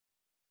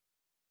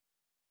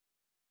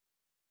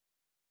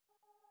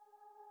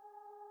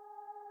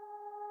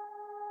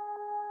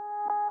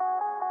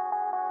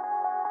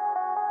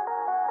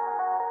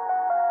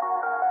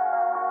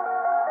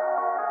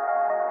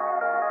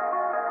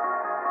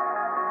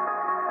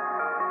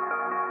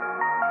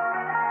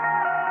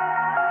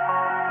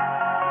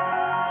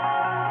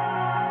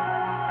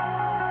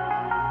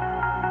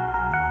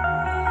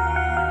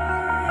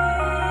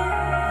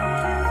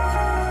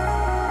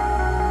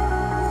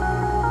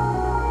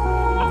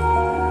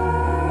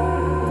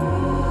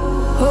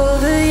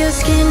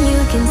skin,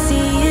 you can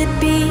see it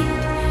beat,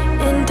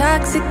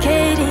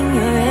 intoxicating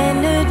your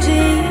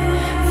energy.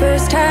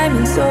 First time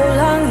in so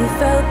long you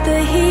felt the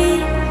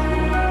heat,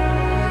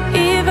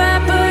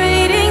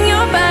 evaporating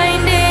your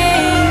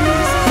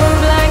bindings.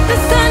 Move like the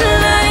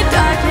sunlight,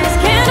 darkness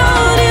can't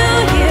hold you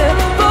here.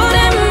 Bold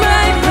and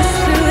bright, push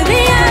through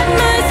the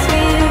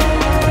atmosphere.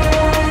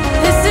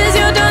 This is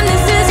your dawn,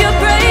 this is your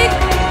break.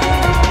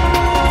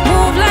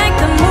 Move like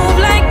the, move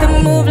like the,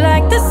 move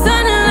like the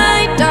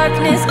sunlight,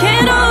 darkness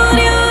can't hold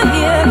you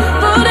here.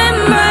 Bold and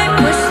bright,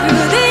 push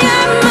through the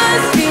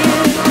atmosphere.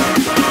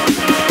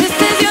 This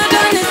is your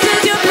dawn, this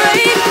is your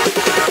break.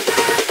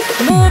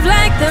 Move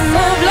like the,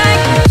 move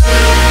like the.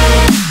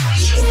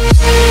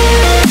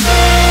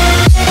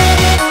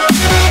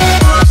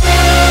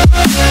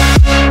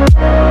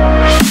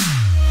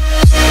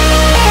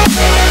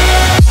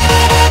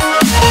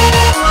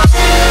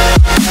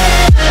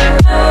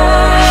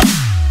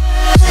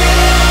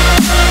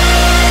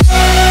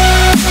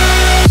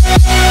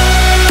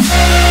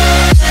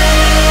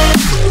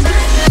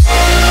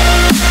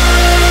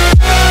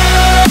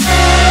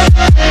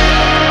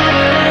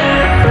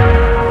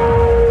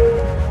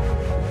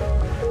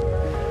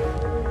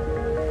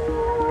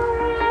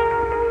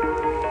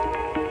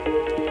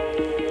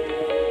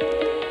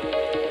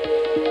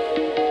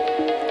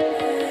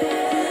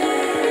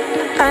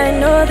 I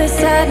know the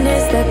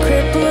sadness that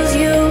cripples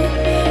you,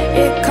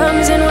 it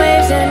comes in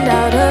waves and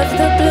out of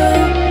the blue.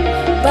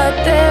 But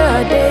there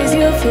are days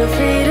you feel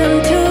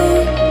freedom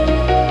too.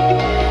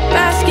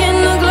 Bask in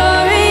the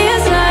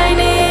glorious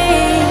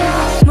lightning.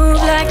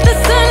 Move like the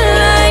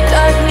sunlight,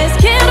 darkness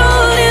can't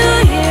hold you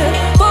here.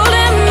 Bold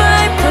and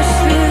bright, push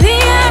through the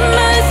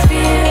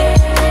atmosphere.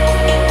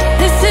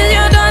 This is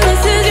your dawn,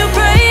 this is your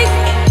break.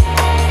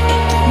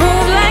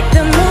 Move like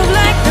the, move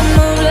like the,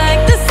 move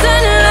like the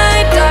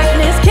sunlight,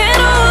 darkness can't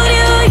hold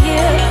you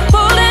here.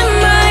 Bold and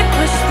bright,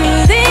 push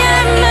through the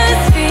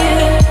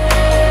atmosphere.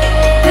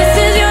 This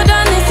is your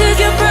dawn, this is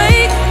your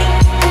break.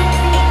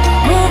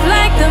 Move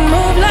like the,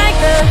 move like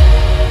the,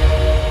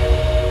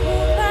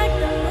 move like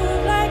the,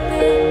 move like the,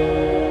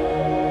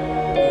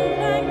 move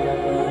like the,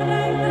 move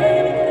like the.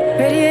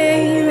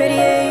 Radiate,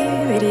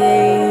 radiate,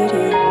 radiate.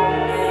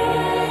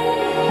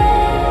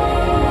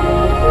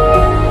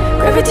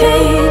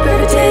 Gravitate,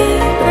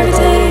 gravitate,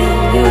 gravitate.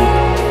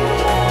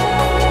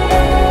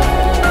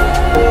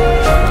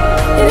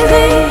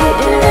 Innovate,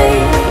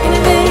 innovate,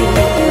 innovate.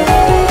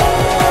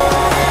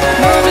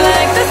 Move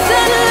like the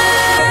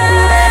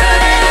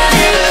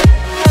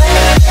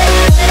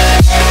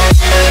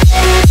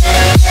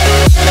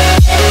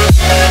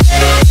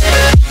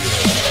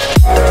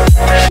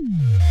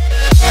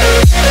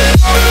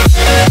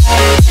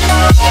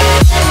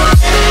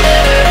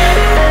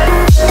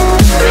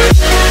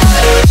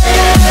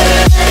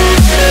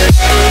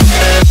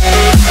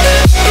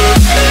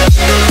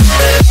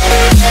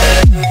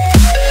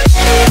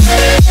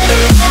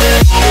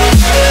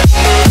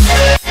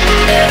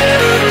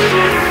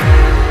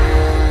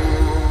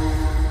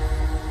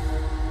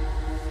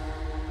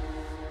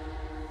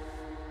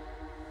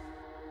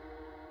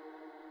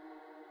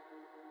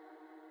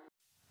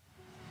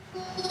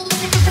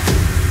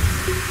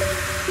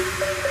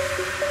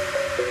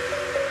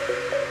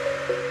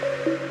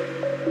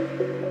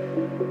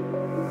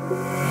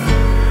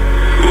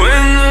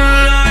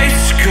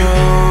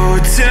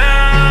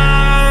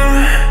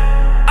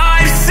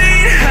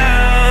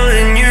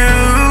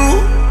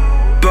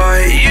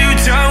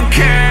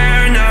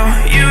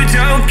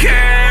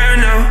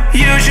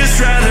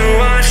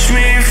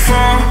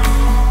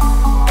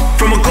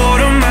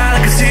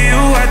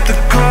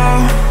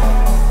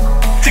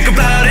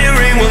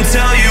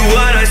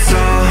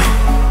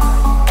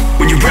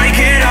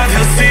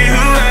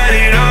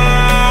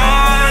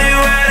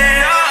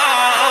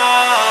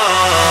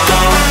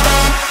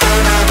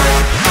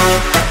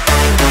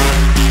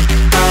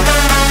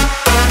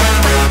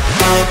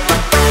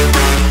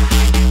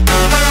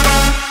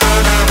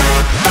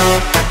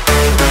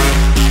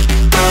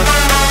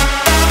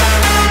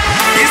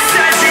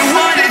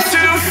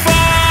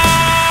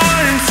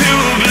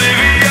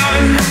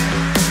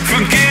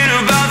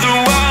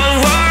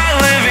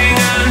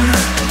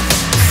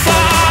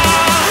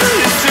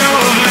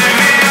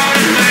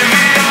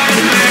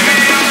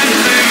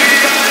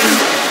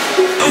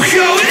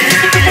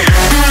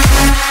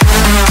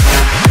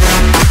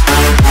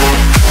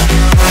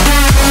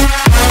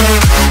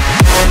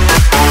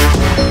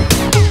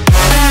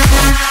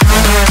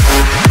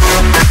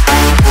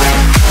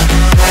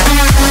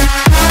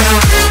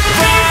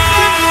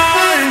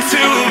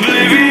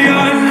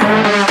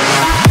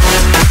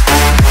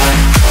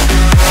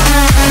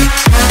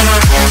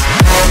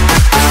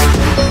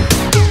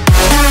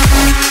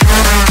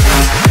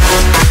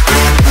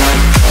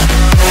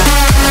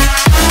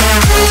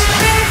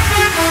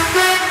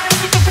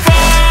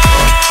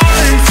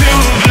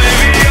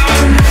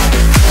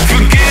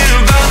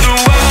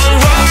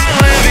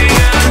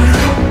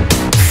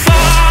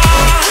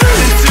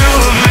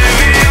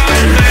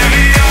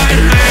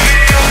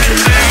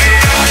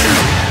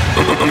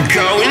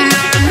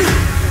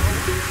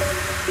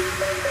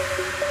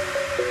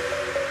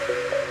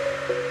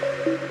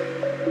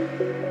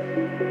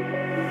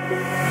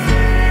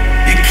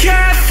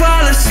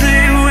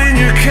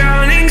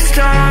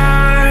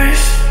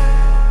stars,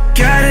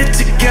 get it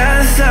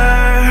together.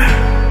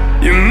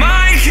 Your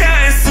mind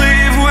can't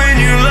sleep when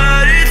you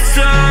let it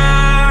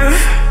serve.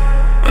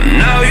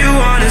 Now you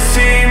wanna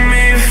see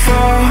me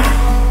fall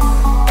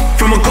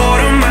from a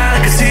quarter mile, I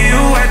can see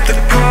you at the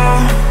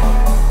goal.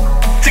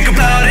 Think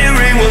about it,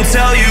 ring won't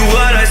tell you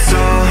what I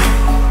saw.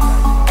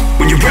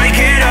 When you break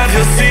it up,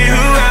 you'll see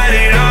who had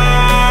it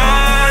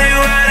all. You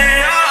had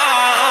it all.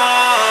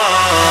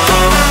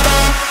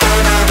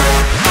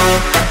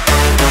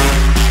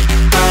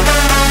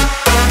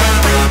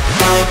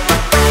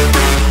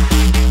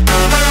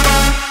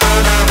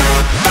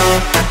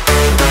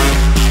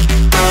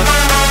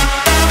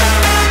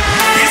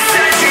 You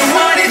said you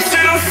wanted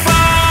to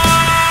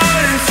fall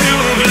into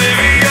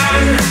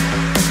oblivion.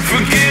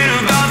 Forget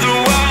about the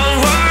world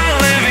we're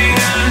living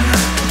in.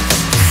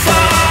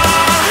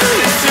 Fall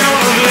into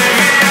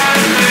oblivion,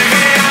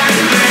 oblivion,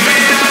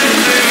 oblivion,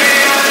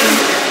 oblivion.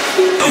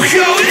 I'm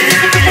going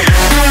in.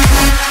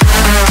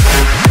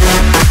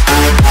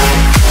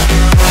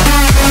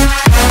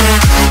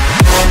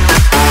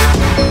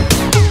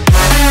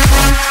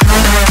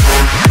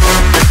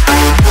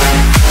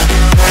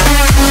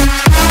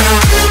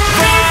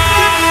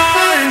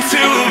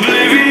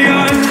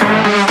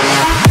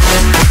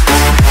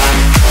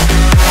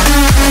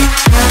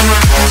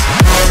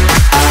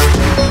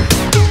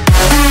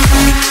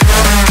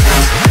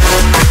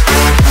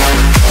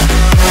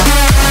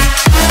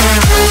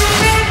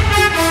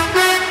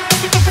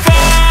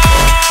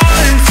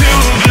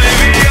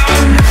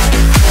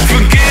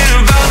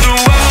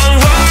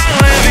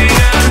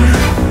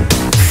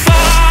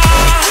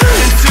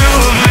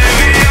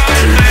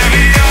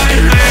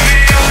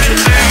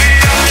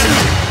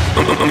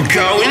 I'm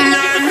going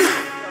in.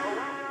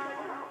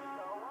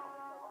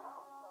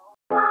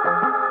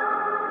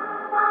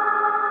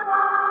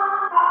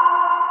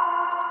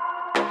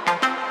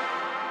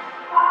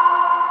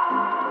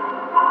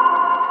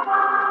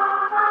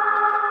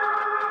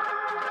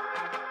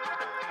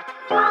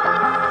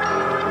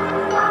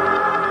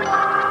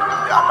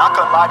 I'm not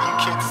gonna lie to you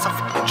kids, it's a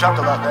f***ing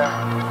jungle out there.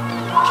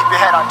 Keep your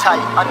head on tight,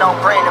 unknown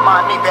brain and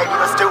mind me, baby,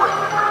 let's do it.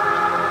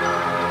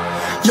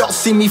 Y'all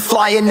see me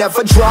flying,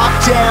 never drop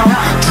down,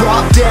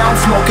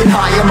 smoking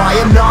high, I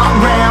am not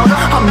round,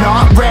 I'm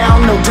not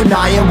round, no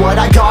denying what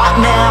I got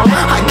now,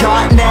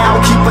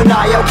 keep an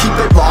eye out, keep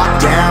it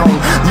locked down,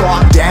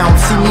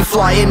 see me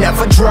flying,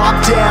 never drop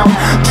down,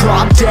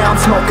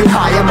 smoking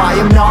high, I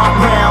am not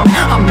round,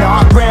 I'm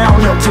not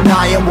round, no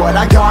denying what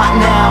I got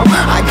now,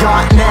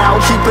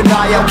 keep an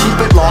eye out, keep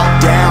it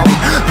locked down,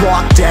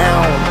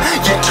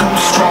 you're too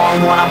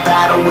strong, wanna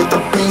battle with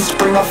the beast,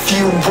 bring a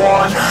few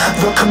on,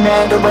 the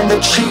commander and the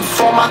chief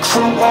for my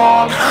crew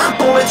on.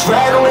 Bullets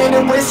rattling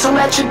and whistle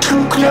at your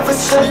toque. Never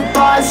sleep,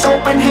 eyes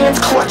open, hands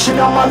clutching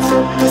on my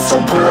loop. This a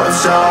war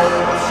zone.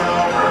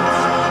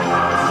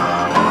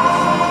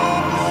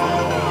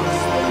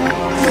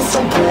 This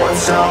a war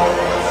zone.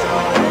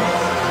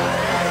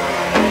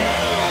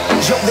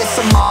 Yo, this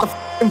a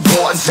motherfucking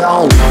war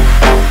zone.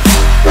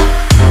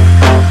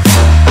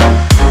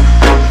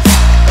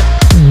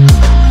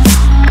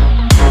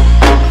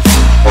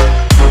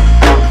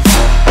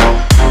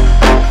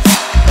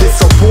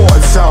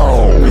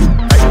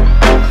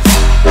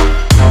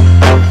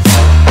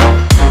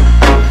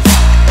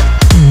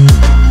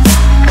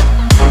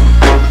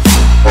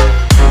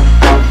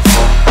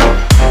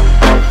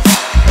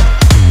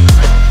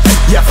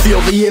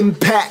 The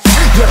impact,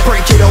 yeah,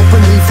 break it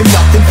open, leaving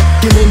nothing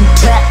f***ing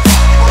intact.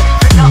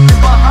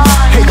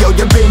 Hey yo,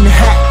 you been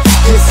hacked,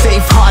 you're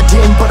safe, hard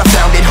in, but I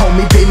found it,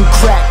 homie, been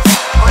cracked.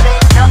 But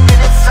ain't nothing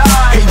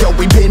inside. Hey yo,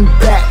 we been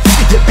back,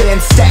 your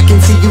band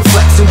stacking, see you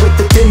flexing with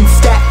the thin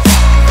stack.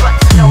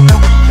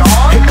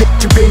 Hey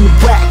bitch, you been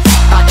whacked,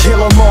 I kill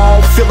them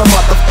all, feel the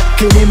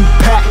motherfucking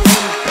impact.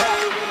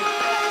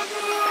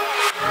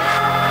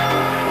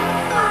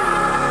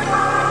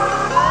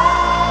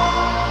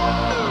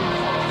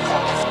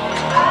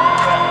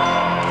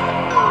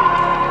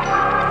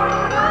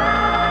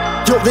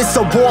 Yo, this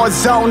a war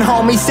zone,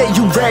 homie, say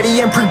you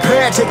ready and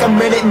prepared. Take a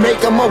minute,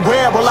 make them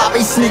aware. Well, I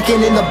be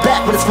sneaking in the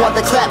back, but it's what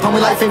the clap, homie,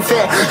 life ain't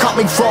fair. Caught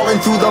me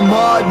crawling through the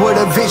mud with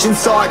a vision,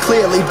 saw it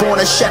clearly. Born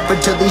a shepherd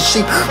to these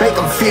sheep, make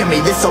them fear me.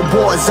 This a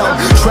war zone,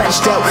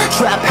 trashed out,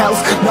 trap house,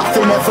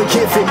 nothing ever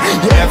given.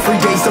 Yeah, every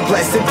day's a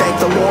blessing,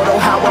 thank the Lord, oh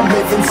how I'm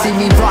living. See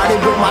me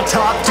riding with my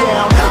top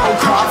down, oh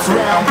cops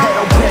round,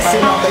 pedal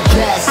pressing on the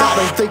gas. I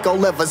don't think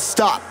I'll ever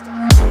stop.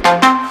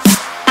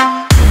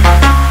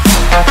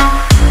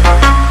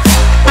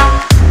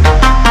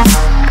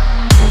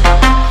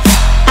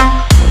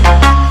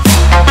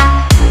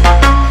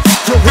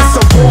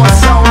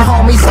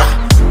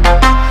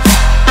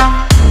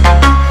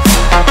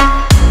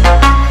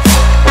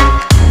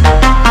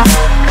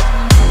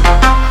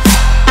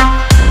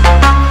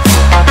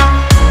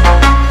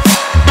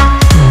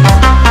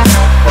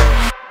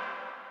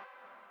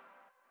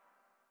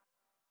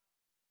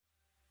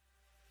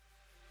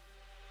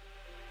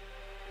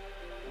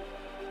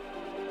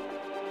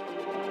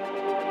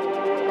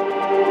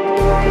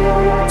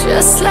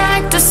 Just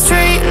like the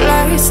street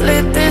lights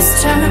lit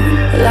this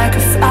town, like a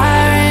fire.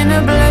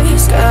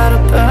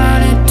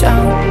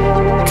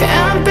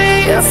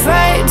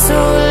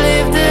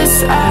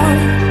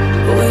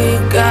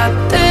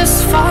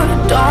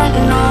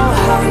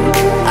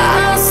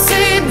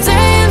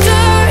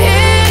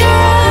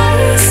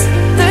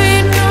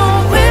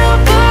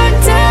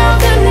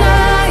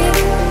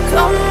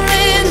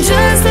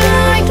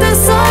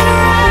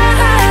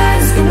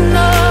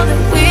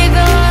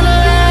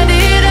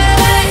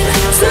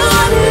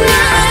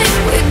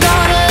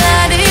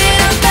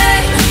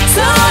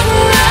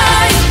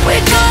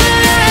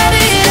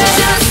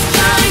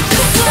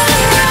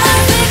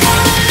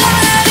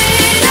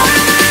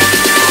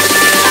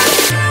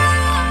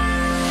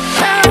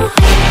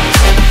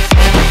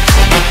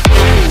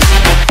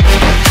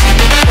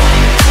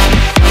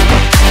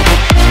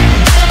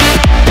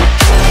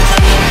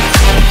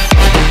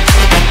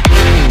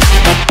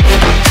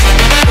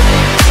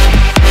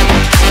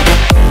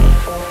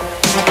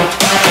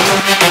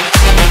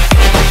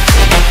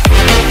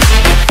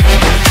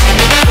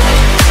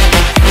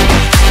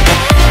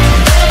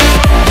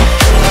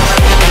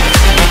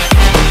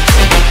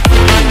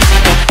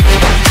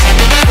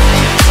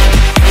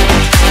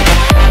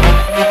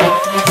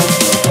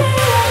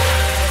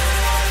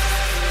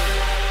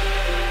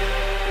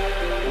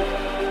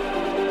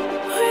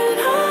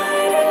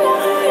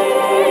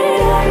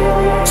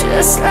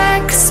 just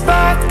like a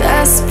spark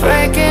that's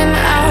breaking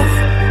out.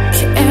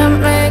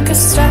 Can't make a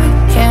stop.